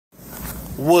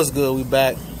What's good? We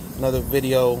back. Another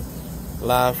video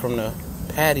live from the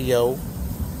patio.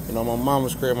 You know, my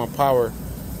mama's crib, my power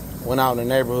went out in the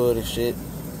neighborhood and shit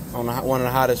on one of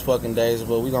the hottest fucking days,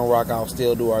 but we gonna rock out,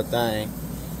 still do our thing.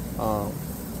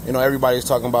 You know, everybody's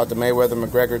talking about the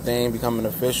Mayweather-McGregor thing becoming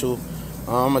official.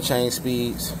 I'm gonna change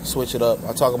speeds, switch it up.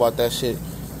 I'll talk about that shit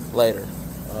later,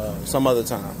 some other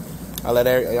time. I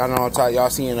know y'all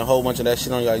seeing a whole bunch of that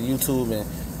shit on y'all YouTube and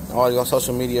all your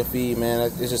social media feed, man.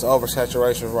 It's just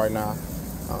oversaturation right now.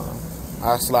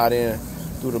 I'll slide in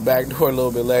through the back door a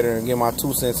little bit later and get my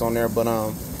 2 cents on there. But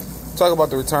talk about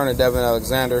the return of Devin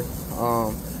Alexander.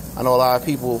 I know a lot of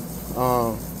people,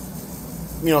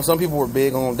 you know, some people were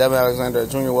big on Devin Alexander at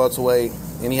junior welterweight,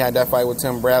 and he had that fight with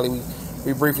Tim Bradley.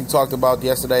 We briefly talked about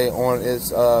yesterday on his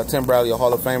Tim Bradley, a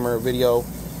Hall of Famer video.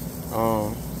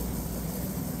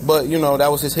 But, you know, that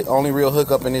was his only real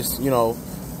hookup in his, you know,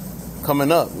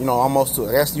 coming up, you know, almost to,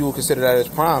 I guess you would consider that his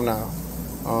prime now.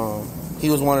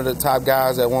 He was one of the top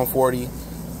guys at 140,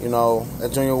 you know,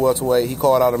 at junior welterweight. He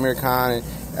called out Amir Khan and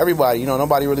everybody, you know,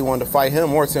 nobody really wanted to fight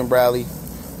him or Tim Bradley.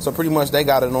 So pretty much they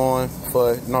got it on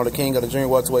for, you know, the king of the junior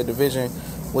welterweight division,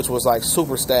 which was like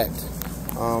super stacked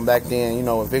back then, you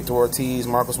know, with Victor Ortiz,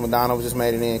 Marcos Maidana was just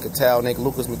made it in, Catal, Nick,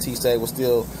 Lucas Matisse was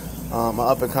still an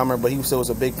up-and-comer, but he still was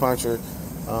a big puncher.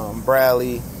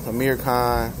 Bradley, Amir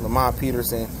Khan, Lamont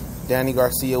Peterson, Danny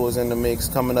Garcia was in the mix,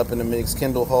 coming up in the mix,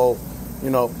 Kendall Holt, you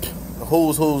know,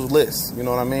 who's list, you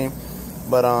know what I mean?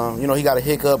 But, you know, he got a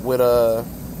hiccup with,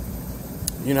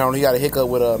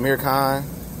 Amir Khan,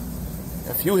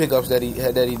 a few hiccups that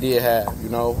he did have, you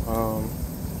know.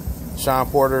 Sean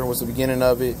Porter was the beginning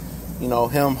of it, you know,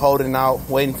 him holding out,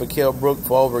 waiting for Kell Brook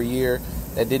for over a year.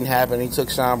 That didn't happen. He took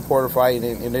Sean Porter fight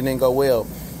and it didn't go well.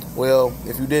 Well,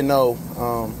 if you didn't know,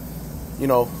 you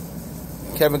know,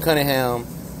 Kevin Cunningham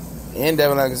and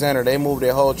Devin Alexander, they moved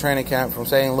their whole training camp from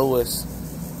St. Louis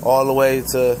all the way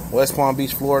to West Palm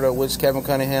Beach, Florida, which Kevin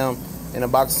Cunningham, in a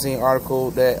boxing scene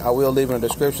article that I will leave in the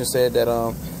description, said that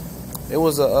it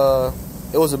was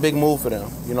a big move for them.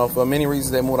 You know, for many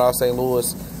reasons they moved out of St.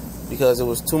 Louis because it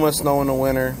was too much snow in the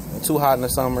winter and too hot in the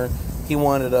summer. He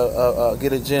wanted to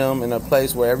get a gym in a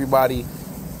place where everybody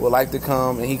would like to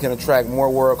come and he can attract more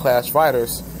world-class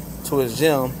fighters to his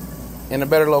gym in a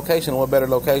better location. What better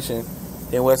location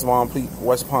than West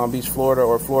Palm Beach, Florida,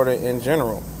 or Florida in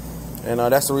general? And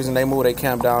that's the reason they moved their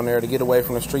camp down there, to get away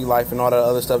from the street life and all that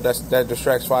other stuff that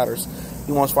distracts fighters.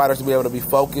 He wants fighters to be able to be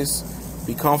focused,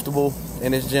 be comfortable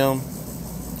in his gym,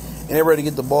 and they're ready to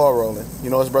get the ball rolling. You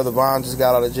know, his brother Vaughn just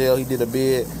got out of jail. He did a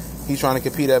bid. He's trying to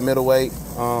compete at middleweight.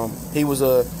 He was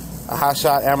a high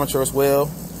shot amateur as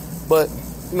well. But,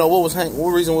 you know,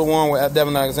 what reason we won with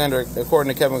Devin Alexander,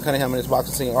 according to Kevin Cunningham in his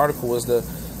boxing scene article, was the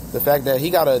fact that he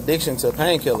got an addiction to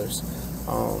painkillers.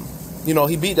 You know,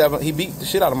 he beat the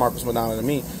shit out of Marcos Maidana to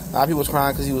me. A lot of people was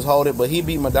crying because he was holding, but he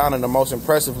beat Maidana the most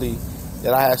impressively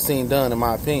that I have seen done, in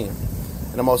my opinion.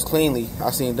 And the most cleanly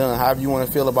I've seen done. However you want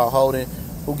to feel about holding,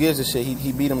 who gives a shit?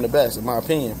 He beat him the best, in my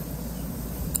opinion.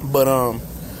 But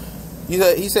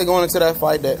he said going into that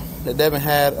fight that Devin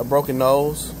had a broken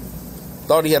nose.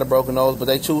 Thought he had a broken nose, but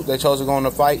they chose to go in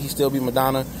the fight. He still beat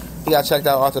Maidana. He got checked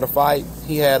out after the fight.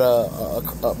 He had a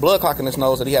blood clot in his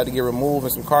nose that he had to get removed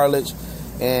and some cartilage.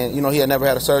 And, you know, he had never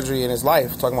had a surgery in his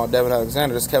life. Talking about Devin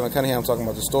Alexander. This is Kevin Cunningham talking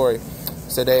about the story.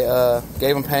 So they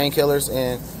gave him painkillers,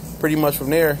 and pretty much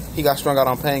from there, he got strung out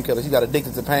on painkillers. He got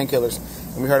addicted to painkillers.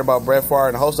 And we heard about Brett Favre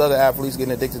and a host of other athletes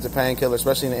getting addicted to painkillers,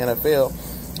 especially in the NFL.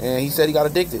 And he said he got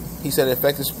addicted. He said it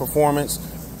affected his performance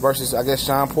versus, I guess,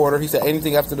 Sean Porter. He said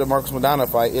anything after the Marcos Maidana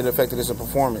fight, it affected his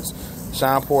performance.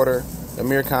 Sean Porter, the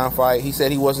Amir Khan fight, he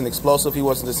said he wasn't explosive. He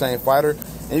wasn't the same fighter.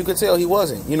 And you could tell he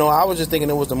wasn't. You know, I was just thinking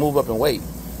it was to move up in weight.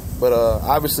 But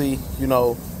obviously, you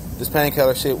know, this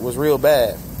painkiller shit was real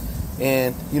bad.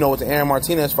 And, you know, with the Aaron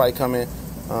Martinez fight coming,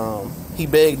 he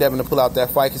begged Devin to pull out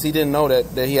that fight because he didn't know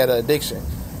that he had an addiction.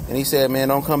 And he said, man,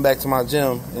 don't come back to my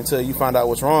gym until you find out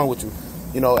what's wrong with you.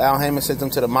 You know, Al Heyman sent him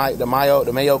to the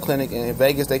Mayo Clinic in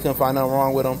Vegas. They couldn't find nothing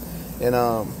wrong with him.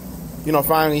 And, you know,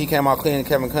 finally he came out clean to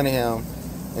Kevin Cunningham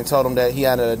and told him that he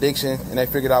had an addiction, and they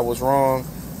figured out what's wrong.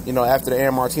 You know, after the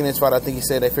Aaron Martinez fight, I think he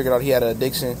said they figured out he had an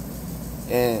addiction.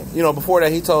 And, you know, before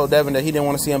that, he told Devin that he didn't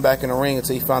want to see him back in the ring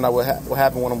until he found out what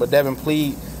happened with him. But Devin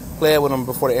played with him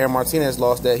before the Aaron Martinez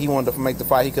loss that he wanted to make the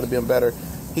fight. He could have been better.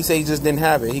 He said he just didn't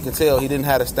have it. He could tell he didn't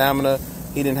have the stamina.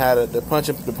 He didn't have the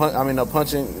punching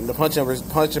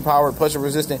power, punching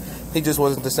resistant. He just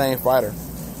wasn't the same fighter.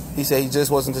 He said he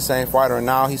just wasn't the same fighter, and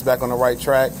now he's back on the right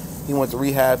track. He went to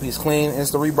rehab. He's clean.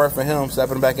 It's the rebirth for him,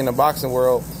 stepping back in the boxing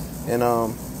world. And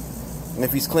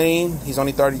if he's clean, he's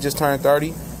only 30, just turned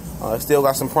 30. Still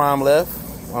got some prime left.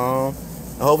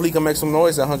 and hopefully he can make some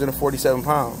noise at 147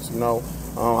 pounds. You know,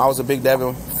 I was a big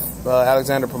Devin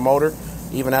Alexander promoter,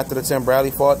 even after the Tim Bradley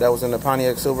fought. That was in the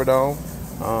Pontiac Silverdome.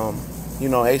 You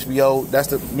know, HBO,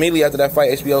 immediately after that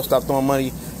fight, HBO stopped throwing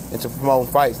money into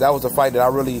promoting fights. That was a fight that I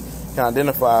really can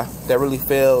identify that really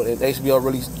failed, and HBO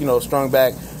really, you know, strung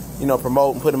back, you know,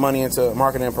 promoting, putting money into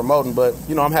marketing and promoting. But,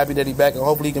 you know, I'm happy that he's back, and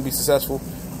hopefully he can be successful.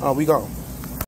 We gone.